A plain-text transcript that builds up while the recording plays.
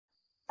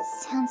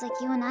Sounds like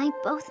you and I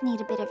both need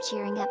a bit of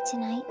cheering up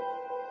tonight.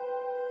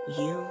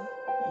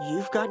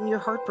 You've gotten your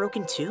heart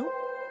broken too?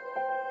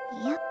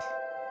 Yep.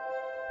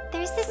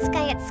 There's this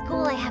guy at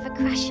school I have a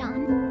crush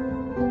on.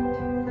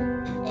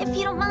 If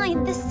you don't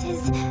mind, this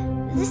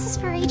is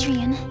for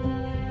Adrien.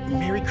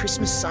 Merry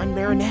Christmas, signed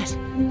Marinette.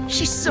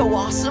 She's so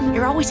awesome.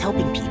 You're always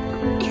helping people.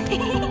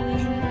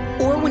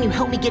 Or when you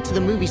help me get to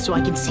the movie so I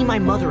can see my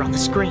mother on the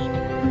screen.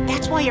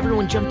 That's why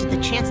everyone jumped at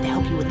the chance to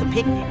help you with the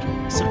picnic.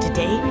 So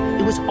today,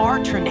 it was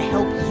our turn to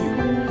help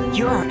you.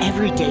 You're our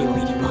everyday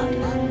Ladybug.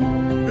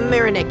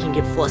 Marinette can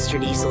get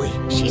flustered easily.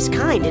 She's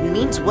kind and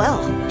means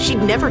well.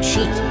 She'd never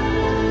cheat.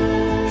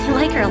 You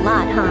like her a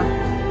lot, huh?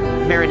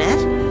 Marinette?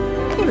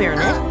 Hey,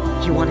 Marinette.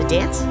 You want to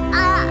dance?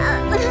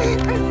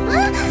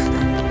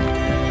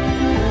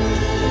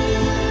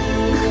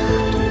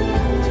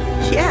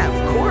 Yeah,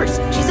 of course.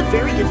 She's a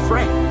very good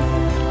friend.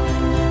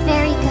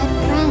 Very good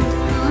friend,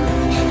 huh?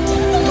 Do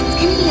you think it's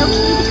gonna be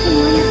okay between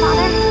you and your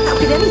father? How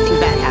could anything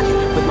bad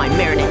happen with my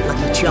Marinette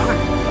lucky charm?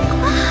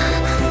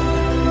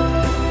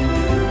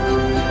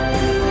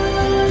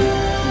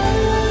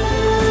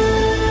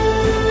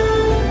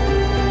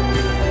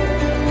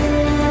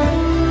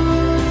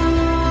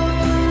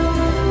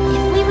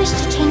 If we wish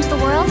to change the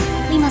world,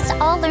 we must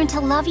all learn to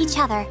love each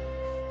other.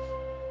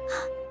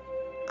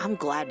 I'm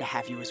glad to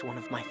have you as one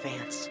of my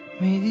fans.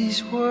 May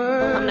these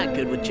words I'm not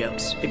good with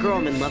jokes. The girl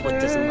I'm in love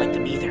with doesn't like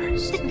them either.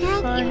 The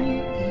girl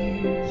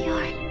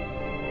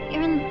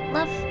you're in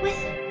love with?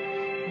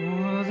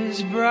 world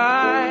is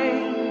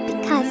bright.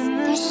 Because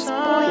there's this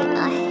boy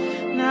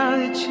Now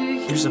that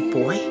you're There's a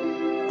boy?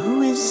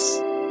 Who is...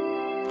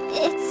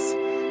 It's...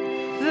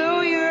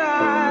 Though your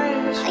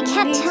eyes I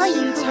can't tell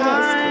you who it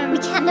is.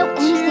 We can't know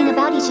anything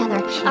about each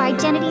other. Our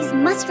identities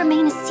must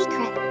remain a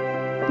secret.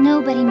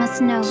 Nobody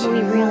must know who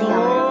we really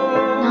are.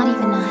 Not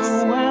even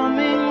us.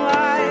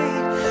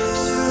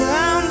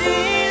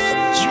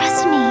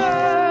 Trust me.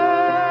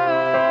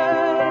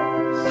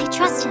 I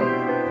trust him.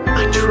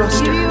 I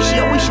trust her. She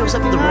always shows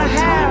up at the right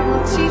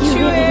time. You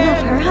really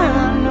love her,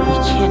 huh? We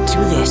can't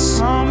do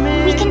this.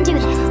 We can do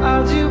this.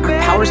 Our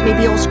powers may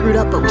be all screwed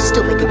up, but we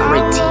still make a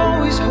great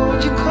team.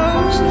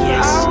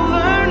 Yes.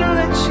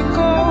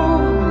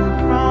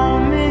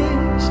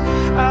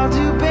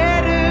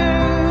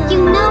 You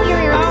know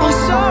you're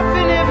irreplaceable.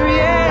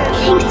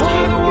 Thanks,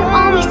 Kat. You're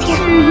always here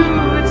for me.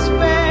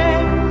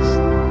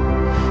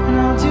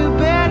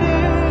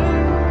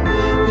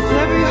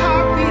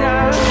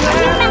 Are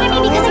you mad at me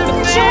because I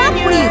didn't show up?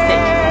 What do you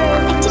think?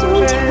 I didn't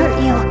mean to hurt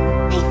you.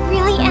 I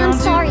really am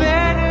sorry.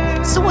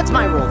 So what's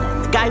my role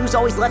then? The guy who's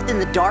always left in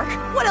the dark?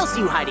 What else are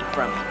you hiding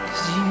from me?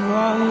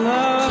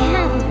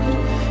 Can't.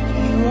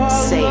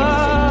 Say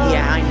anything.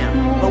 Yeah, I know.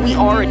 But we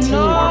are a team,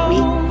 aren't we?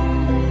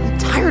 I'm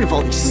tired of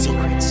all these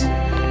secrets.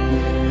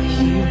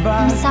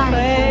 I'm sorry.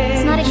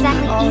 It's not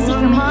exactly easy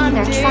for me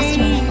either, trust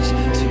me.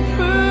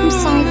 I'm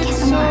sorry,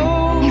 Kat Noir.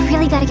 I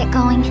really gotta get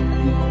going.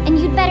 And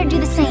you'd better do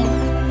the same.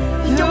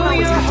 You don't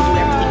always have to do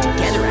everything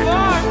together after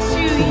all.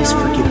 Please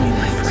forgive me,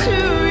 my friend.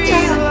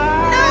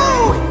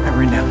 No! I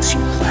renounce you,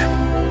 Black.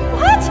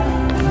 What?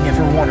 I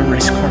never want to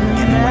risk harming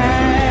anyone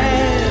ever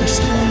again.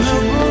 Least of all you.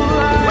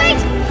 Wait!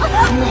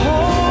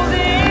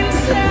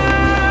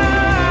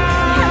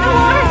 Kat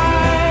Noir!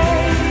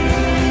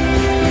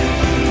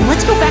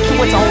 Let's go back to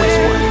what's always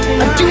worked.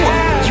 A duo.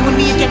 You and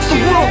me against the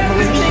world,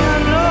 Meridian.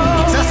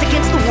 It's us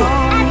against the world.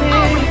 As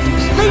always.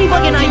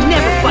 Ladybug and I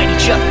never fight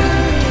each other.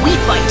 We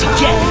fight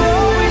together.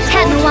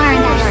 Kat Noir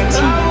and I are a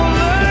team.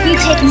 If you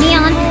take me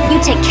on,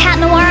 you take Kat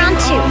Noir on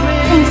too.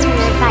 Thanks for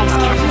your advice,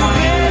 Kat Noir.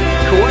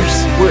 Of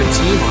course, we're a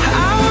team.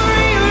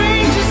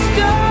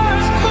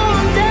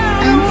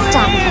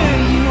 Unstoppable.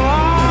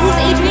 Who's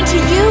Adrien to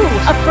you?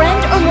 A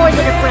friend or more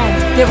than a friend?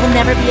 There will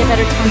never be a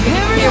better time to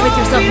be clear with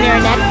yourself,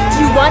 Marinette.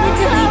 Do you want him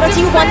to leave or do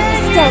you want him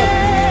to stay?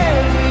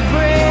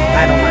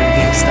 I don't mind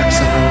being stuck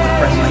somewhere with a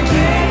friend like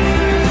you.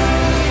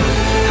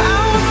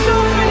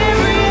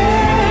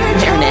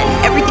 Marinette,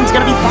 everything's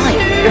gonna be fine.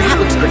 Your hat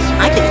looks great.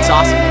 I think it's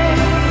awesome.